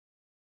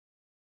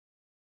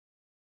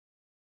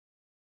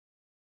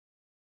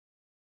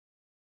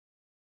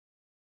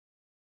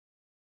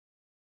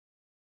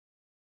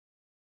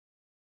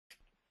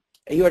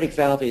Aortic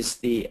valve is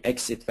the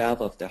exit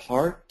valve of the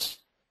heart,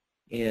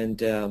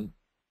 and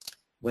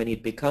when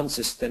it becomes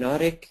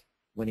stenotic,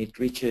 when it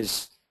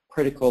reaches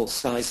critical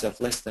size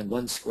of less than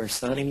 1 square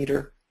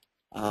centimeter,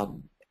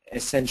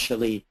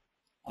 essentially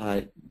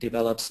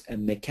develops a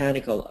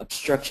mechanical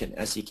obstruction.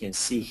 As you can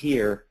see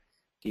here,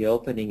 the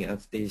opening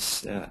of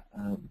this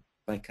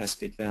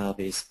bicuspid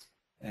valve is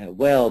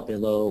well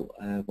below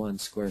 1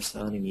 square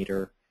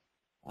centimeter.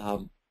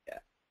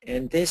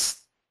 And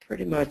this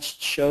pretty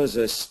much shows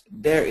us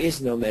there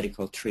is no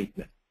medical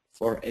treatment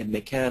for a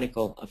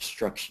mechanical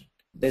obstruction.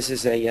 This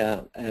is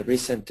a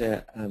recent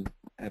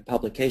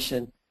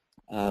publication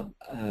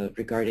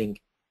regarding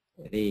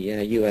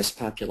the U.S.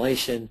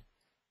 population.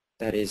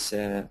 That is,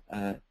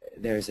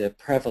 there's a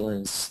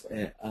prevalence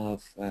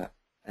of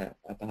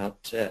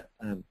about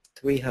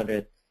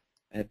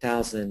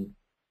 300,000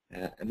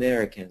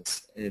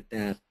 Americans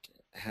that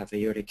have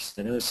aortic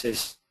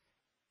stenosis,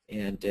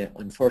 and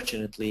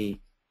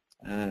unfortunately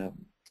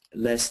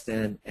less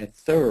than a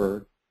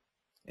third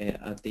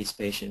of these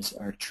patients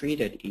are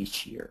treated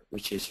each year,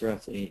 which is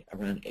roughly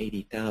around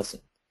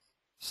 80,000.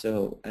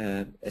 So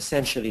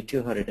essentially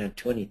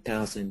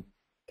 220,000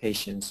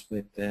 patients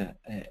with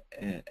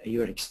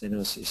aortic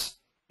stenosis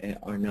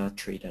are not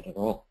treated at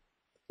all.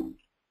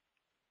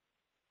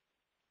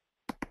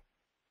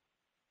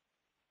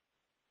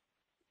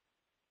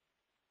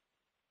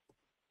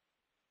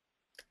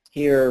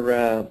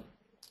 Here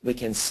we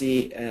can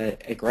see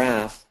a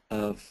graph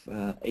of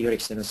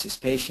aortic stenosis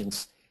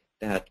patients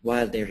that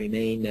while they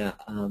remain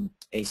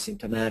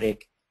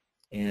asymptomatic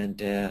and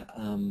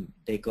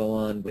they go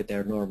on with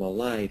their normal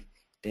life,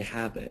 they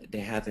have a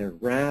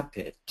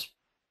rapid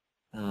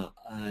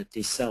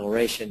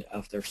deceleration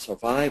of their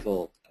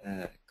survival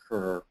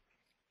curve,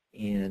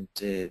 and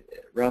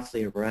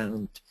roughly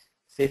around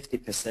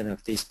 50%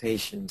 of these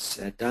patients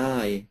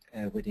die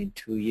within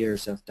 2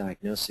 years of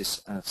diagnosis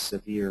of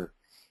severe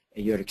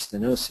aortic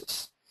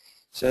stenosis.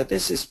 So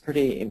this is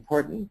pretty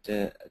important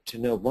to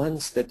know.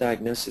 Once the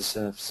diagnosis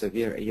of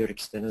severe aortic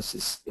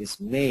stenosis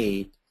is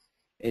made,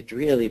 it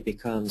really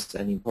becomes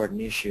an important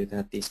issue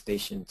that these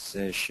patients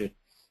should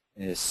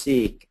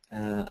seek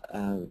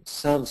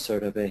some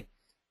sort of a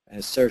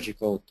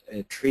surgical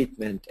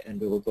treatment, and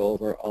we will go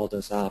over all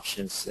those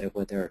options,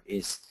 whether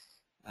it's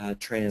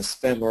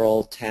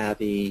transfemoral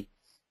TAVI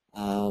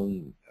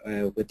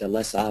with the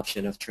less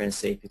option of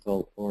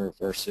transapical, or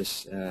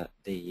versus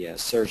the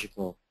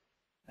surgical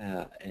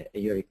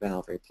aortic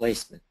valve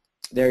replacement.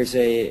 There's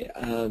a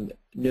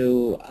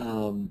new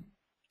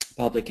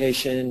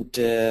publication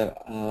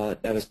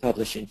that was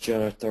published in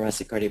Journal of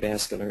Thoracic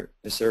Cardiovascular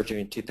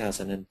Surgery in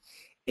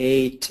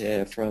 2008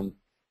 from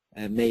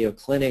Mayo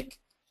Clinic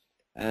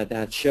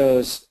that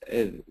shows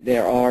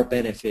there are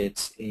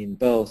benefits in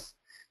both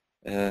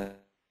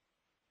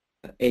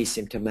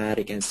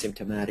asymptomatic and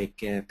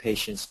symptomatic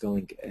patients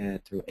going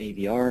through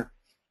AVR.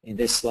 In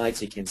this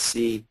slide, you can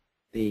see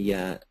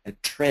the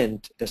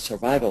trend, the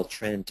survival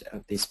trend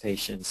of these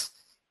patients.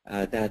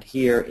 That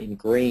here in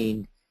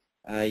green,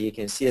 you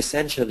can see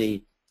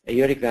essentially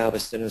aortic valve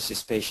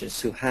stenosis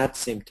patients who had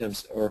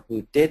symptoms or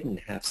who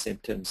didn't have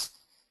symptoms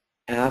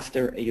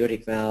after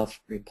aortic valve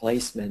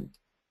replacement.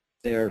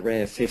 Their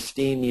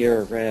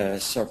 15-year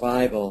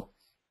survival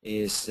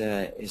is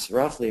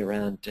roughly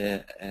around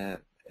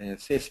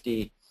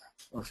 50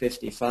 or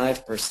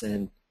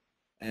 55%,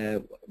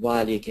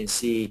 while you can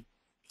see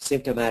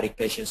symptomatic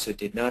patients who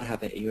did not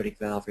have an aortic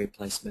valve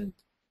replacement,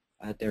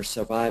 their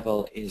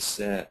survival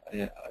is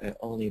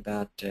only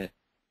about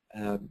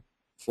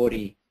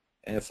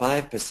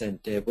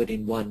 45%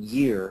 within 1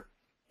 year,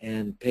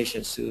 and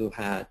patients who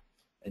had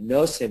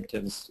no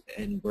symptoms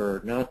and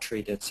were not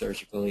treated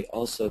surgically,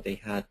 also they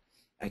had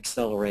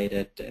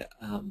accelerated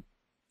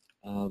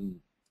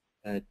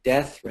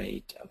death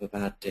rate of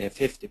about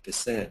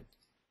 50%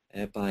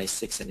 by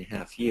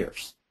 6.5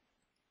 years.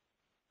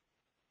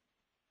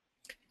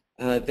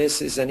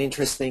 This is an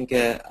interesting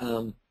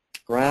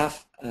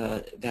graph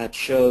that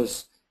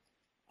shows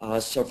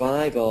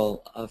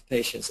survival of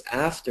patients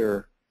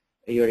after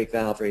aortic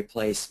valve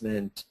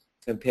replacement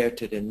compared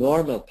to the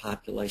normal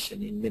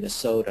population in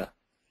Minnesota.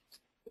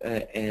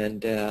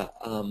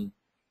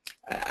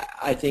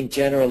 I think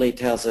generally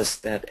tells us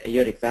that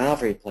aortic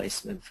valve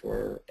replacement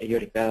for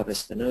aortic valve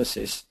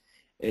stenosis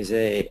is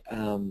a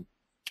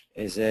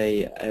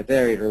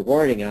very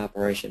rewarding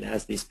operation,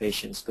 as these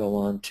patients go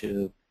on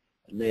to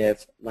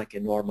live like a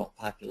normal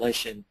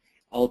population,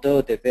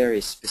 although the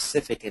very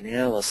specific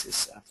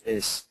analysis of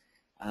this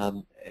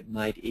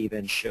might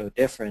even show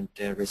different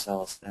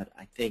results. That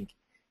I think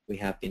we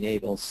have been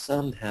able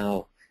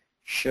somehow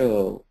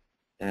show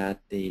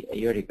that the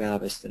aortic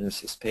valve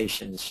stenosis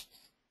patients,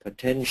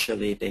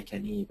 potentially they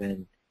can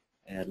even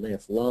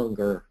live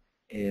longer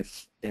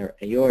if their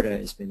aorta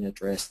has been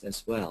addressed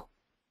as well.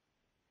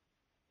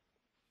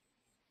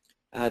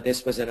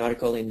 This was an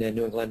article in the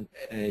New England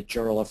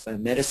Journal of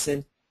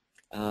Medicine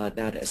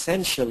that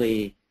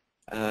essentially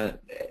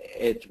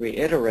it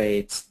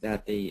reiterates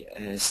that the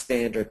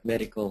standard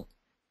medical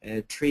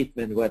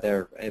treatment,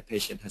 whether a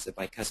patient has a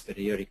bicuspid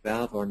aortic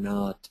valve or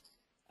not,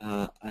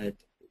 it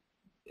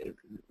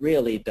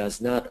really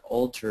does not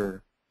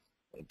alter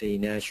the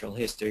natural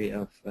history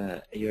of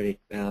aortic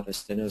valve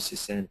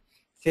stenosis, and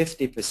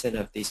 50%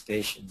 of these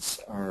patients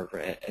are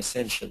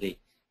essentially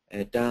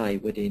die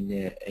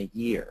within a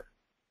year.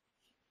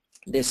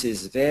 This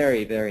is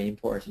very, very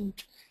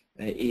important.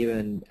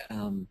 Even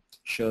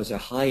shows a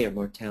higher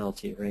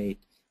mortality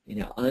rate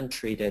in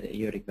untreated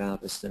aortic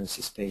valve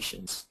stenosis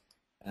patients,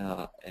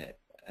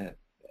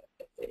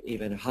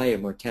 even higher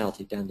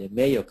mortality than the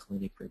Mayo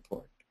Clinic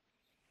report.